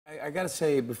I got to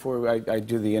say, before I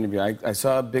do the interview, I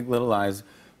saw Big Little Lies,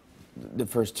 the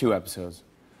first 2 episodes,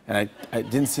 and I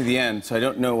didn't see the end, so I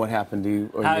don't know what happened to you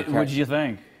or your character. What did you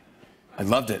think? I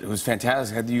loved it. It was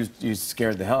fantastic. You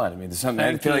scared the hell out of me. There's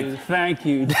something Thank you. Thank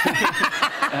you.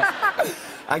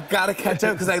 I gotta catch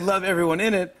up because I love everyone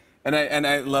in it, and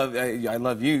I love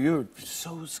you. You were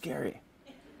so scary.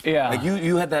 Yeah. Like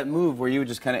you had that move where you would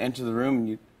just kind of enter the room and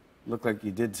you look like you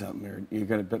did something, or you're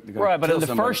gonna right. But in the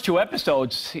somebody. first 2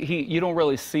 episodes, you don't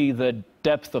really see the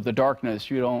depth of the darkness.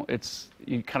 You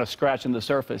kind of scratching the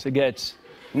surface. It gets.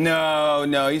 No,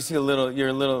 you see a little. You're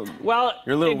a little. Well,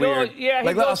 you're a little weird. Yeah,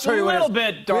 like, I'll show you a little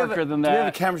bit darker than that. Do we have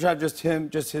a camera shot just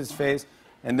his face,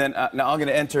 and then now I'm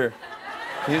gonna enter.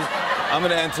 I'm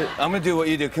gonna do what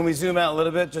you do. Can we zoom out a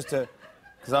little bit, just to,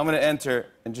 because I'm gonna enter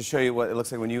and just show you what it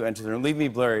looks like when you enter the room. Leave me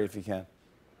blurry if you can.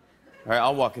 All right,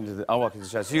 I'll walk into the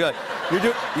shot. So you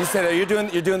said you're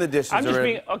doing the dishes. I'm just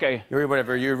being okay. You're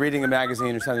whatever. You're reading a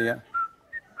magazine or something, yeah.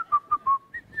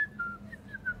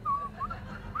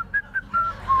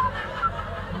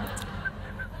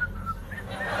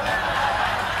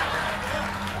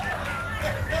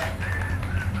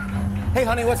 Hey,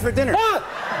 honey, what's for dinner? Ah!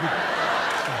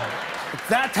 It's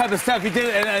that type of stuff. You did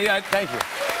it, and yeah, thank you.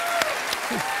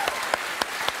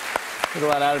 Took a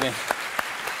lot out of me.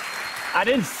 I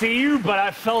didn't see you, but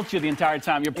I felt you the entire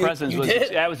time. Your presence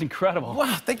was incredible.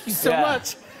 Wow, thank you so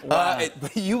much. Wow.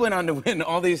 But you went on to win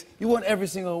all these. You won every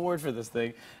single award for this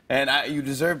thing, and you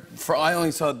deserve. I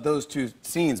only saw those 2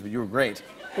 scenes, but you were great.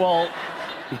 Well.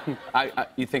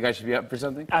 You think I should be up for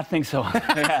something? I think so.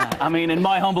 Yeah. I mean, in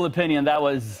my humble opinion, that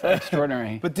was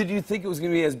extraordinary. But did you think it was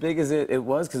going to be as big as it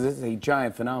was? Because it's a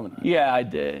giant phenomenon. Yeah, I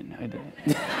did.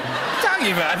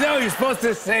 Talking about? No, you're supposed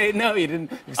to say no. You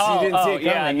didn't. You didn't see it coming.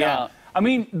 Yeah, no. I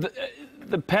mean,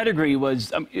 the pedigree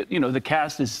was, you know, the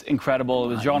cast is incredible.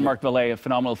 It was Jean-Marc Vallée, a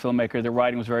phenomenal filmmaker. The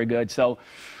writing was very good. So.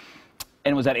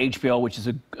 And it was at HBO, which is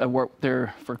I worked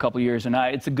there for a couple of years, and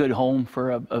it's a good home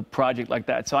for a project like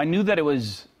that. So I knew that I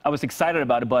was excited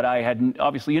about it, but I hadn't,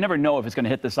 obviously, you never know if it's going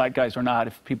to hit the zeitgeist or not,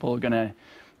 if people are going to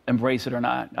embrace it or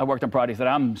not. I worked on projects that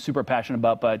I'm super passionate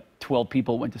about, but 12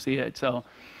 people went to see it, so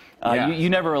you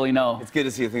never really know. It's good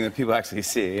to see a thing that people actually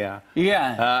see, yeah.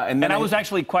 Yeah, and I was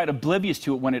actually quite oblivious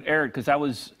to it when it aired, because I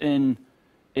was in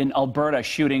Alberta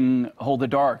shooting Hold the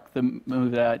Dark, the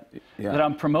movie that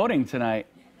I'm promoting tonight.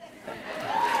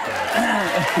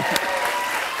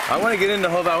 I want to get into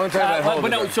Hold On. I want to talk about Hold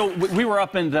On. No, so we were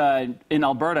up in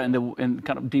Alberta, in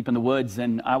kind of deep in the woods,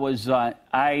 and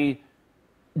I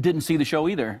didn't see the show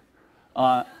either.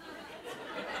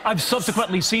 I've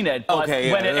subsequently seen it, but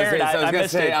when it aired, I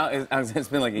missed it. It's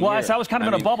been like a year. Well, I was kind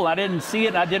of in a bubble. I didn't see it,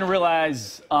 and I didn't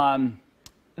realize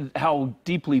how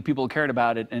deeply people cared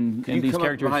about it and these characters. Can you come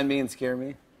up behind me and scare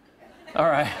me? All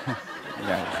right.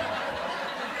 Yeah.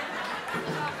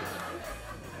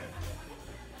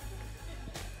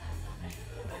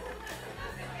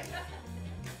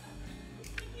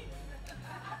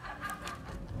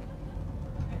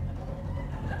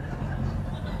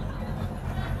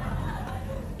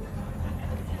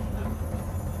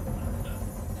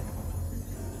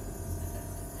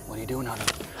 What are you doing, honey?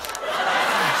 That's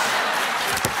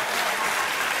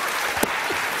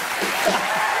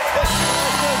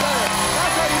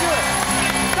how you do it.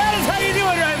 That is how you do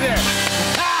it right there.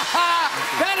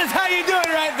 That is how you do it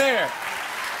right there.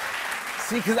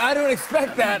 See, because I don't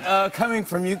expect that coming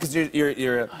from you, because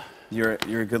you're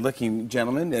a good-looking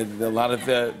gentleman. And a lot of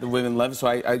the women love you,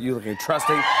 so you look like a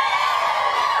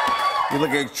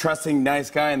trusting, nice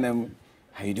guy, and then.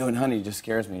 How you doing, honey? It just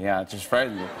scares me. Yeah, it just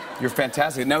frightens me. You're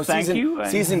fantastic. Now,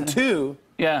 season 2.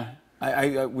 Yeah.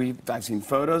 I've seen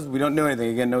photos. We don't know anything.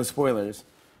 Again, no spoilers.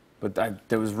 But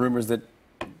there was rumors that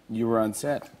you were on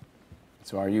set.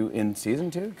 So are you in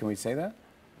season 2? Can we say that?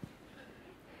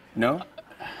 No.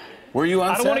 Were you on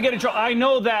set? I don't want to get in trouble. I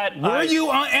know that. Were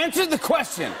you on? Answer the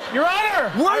question. Your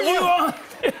Honor. Were you on?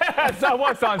 Yes, I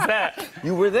was on set.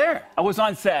 You were there. I was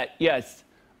on set. Yes.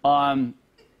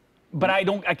 But I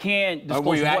can't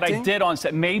disclose what I did on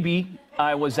set. Maybe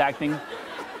I was acting.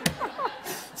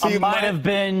 So I might have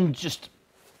been just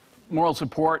moral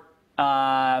support.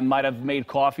 Might have made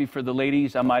coffee for the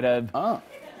ladies. I might have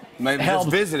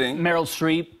helped visiting Meryl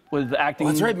Streep with acting.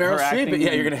 Oh, that's right, Meryl Streep.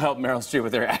 Yeah, you're going to help Meryl Streep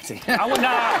with her acting. I would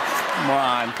not.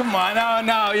 Come on.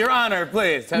 No, Your Honor,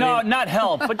 please. Not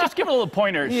help, but just give it a little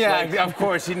pointers. Yeah, of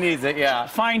course, she needs it, yeah.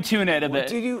 Fine tune it a bit.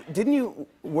 Didn't you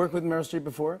work with Meryl Streep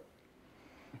before?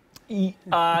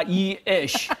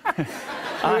 Ish.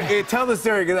 Tell the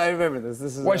story, because I remember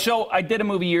this. Well, so I did a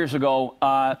movie years ago,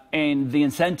 and the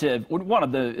incentive, one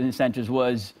of the incentives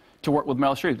was to work with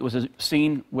Meryl Streep. It was a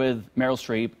scene with Meryl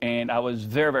Streep, and I was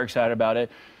very, very excited about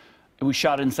it. we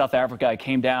shot it in South Africa. I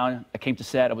came down. I came to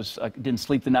set. I didn't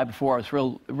sleep the night before. I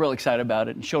was real excited about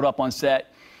it, and showed up on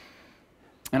set.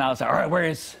 And I was like, all right, where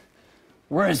is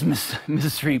Mrs.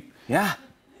 Streep? Yeah.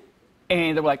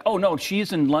 And they were like, oh, no,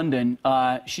 she's in London.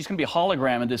 She's going to be a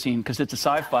hologram in this scene because it's a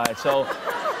sci-fi. So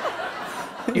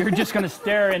you're just going to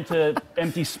stare into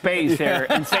empty space here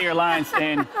and say your lines.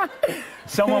 And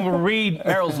someone will read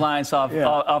Meryl's lines off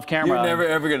camera. You're never,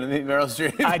 ever going to meet Meryl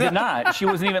Streep. I did not. She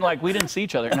wasn't even like, we didn't see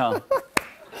each other. No.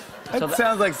 That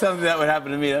sounds like something that would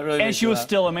happen to me. That really and she was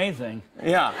still amazing.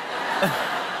 Yeah.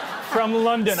 From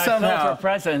London, Somehow. I felt her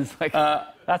presence. Like,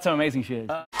 that's how amazing she is.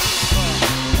 On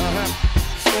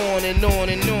and on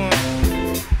and on.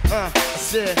 I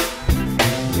said,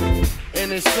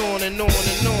 and it's on and on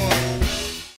and on.